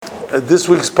This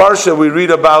week's parsha, we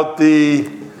read about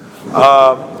the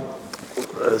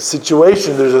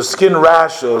situation. There's a skin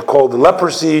rash called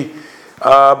leprosy,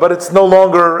 but it's no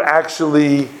longer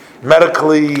actually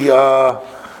medically.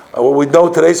 What we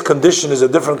know today's condition is a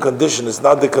different condition. It's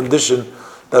not the condition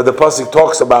that the pasuk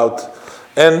talks about,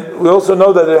 and we also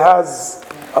know that it has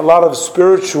a lot of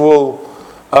spiritual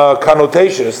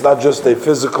connotation. It's not just a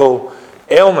physical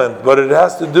ailment, but it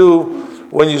has to do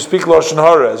when you speak Lashon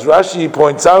Hara. As Rashi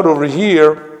points out over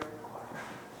here,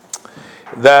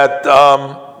 that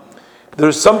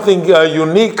there's something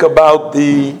unique about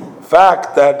the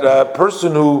fact that a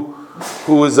person who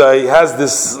has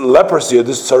this leprosy or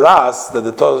this tsaras that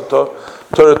the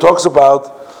Torah talks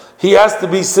about, he has to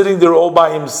be sitting there all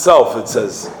by himself. It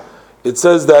says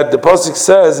that the pasuk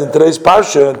says in today's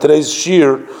parsha, in today's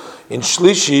shir, in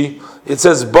Shlishi, it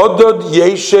says Bodod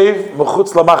Yeshev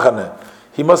Mechutz Lamachane.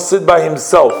 He must sit by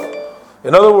himself.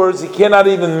 In other words, he cannot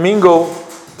even mingle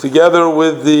together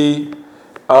with the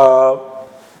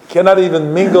together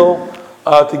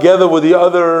with the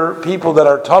other people that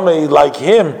are tamei like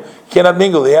him. He cannot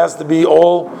mingle. He has to be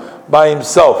all by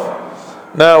himself.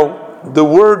 Now, the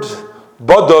word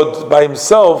bodod by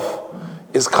himself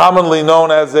is commonly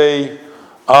known as a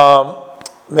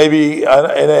maybe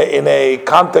in a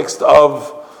context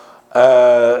of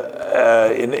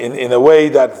in a way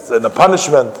that's in a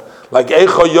punishment, like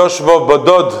Eicha Yoshvo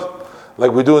Bodod,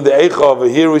 like we do in the Eicha over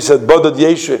here. We said Bodod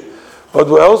Yeshe, but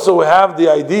we also have the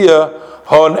idea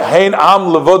Hein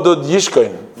Am Levodod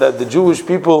Yishkoin, that the Jewish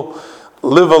people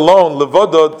live alone.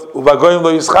 Levodod Uvagoyim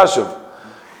Lo Yischashev.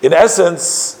 In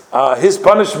essence, his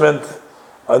punishment,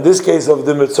 in this case of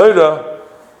the Mitzorah,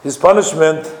 his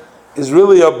punishment is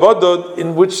really a Bodod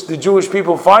in which the Jewish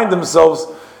people find themselves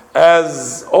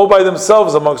as all by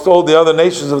themselves amongst all the other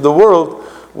nations of the world.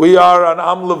 We are an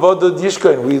Am Levodod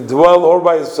Yishkoin. We dwell all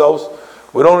by ourselves.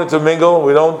 We don't intermingle.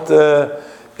 We don't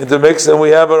intermix, and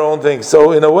we have our own thing.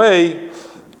 So in a way,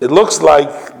 it looks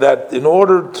like that in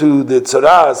order to the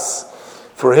tzaras,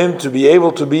 for him to be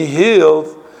able to be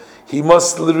healed, he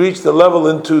must reach the level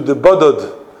into the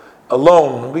bodod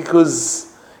alone,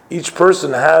 because each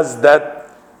person has that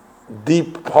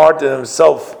deep part in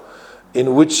himself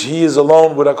in which he is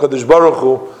alone with HaKadosh Baruch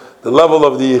Hu, the level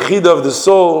of the Yechidah of the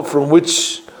soul from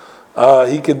which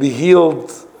he can be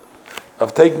healed,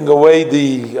 of taking away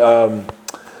the,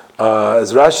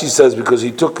 as Rashi says, because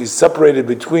he's separated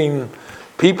between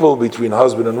people, between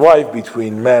husband and wife,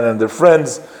 between men and their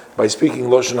friends, by speaking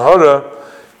Lashon Hara.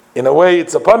 In a way,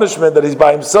 it's a punishment that he's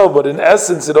by himself, but in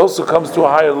essence, it also comes to a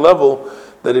higher level,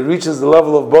 that it reaches the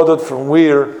level of Bodot from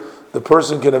where the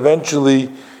person can eventually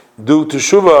do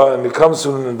teshuvah, and it comes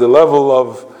from the level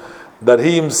of that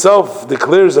he himself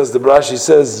declares, as the Rashi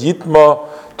says, Yitma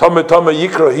Tame Tame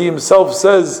Yikra. He himself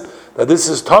says that this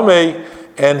is Tame,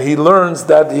 and he learns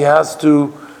that he has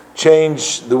to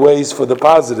change the ways for the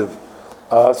positive.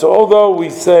 So although we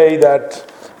say that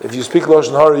if you speak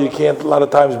Lashon Hara, you can't a lot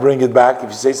of times bring it back. If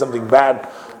you say something bad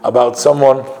about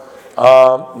someone,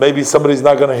 maybe somebody's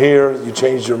not going to hear, you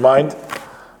change your mind.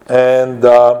 And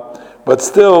but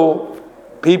still,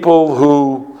 people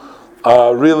who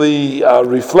really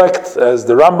reflect, as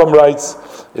the Rambam writes,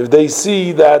 if they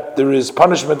see that there is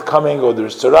punishment coming or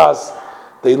there's tzaras,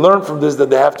 they learn from this that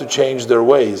they have to change their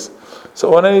ways.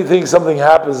 So when something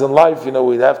happens in life,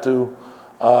 we have to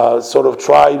sort of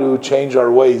try to change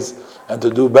our ways and to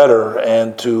do better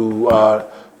and to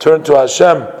turn to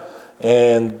Hashem.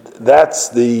 And that's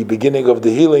the beginning of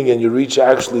the healing, and you reach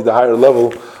actually the higher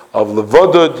level of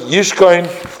Levodod Yishkoin.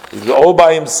 He's all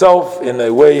by himself in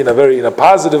a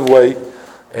positive way,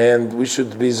 and we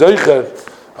should be Zoicher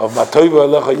of Matoiva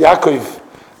Alecha Yaakov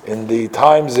in the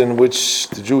times in which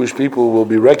the Jewish people will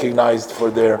be recognized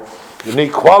for their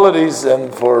unique qualities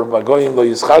and for Magoyim Lo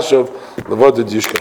Yischashav Levodod Yishkoin.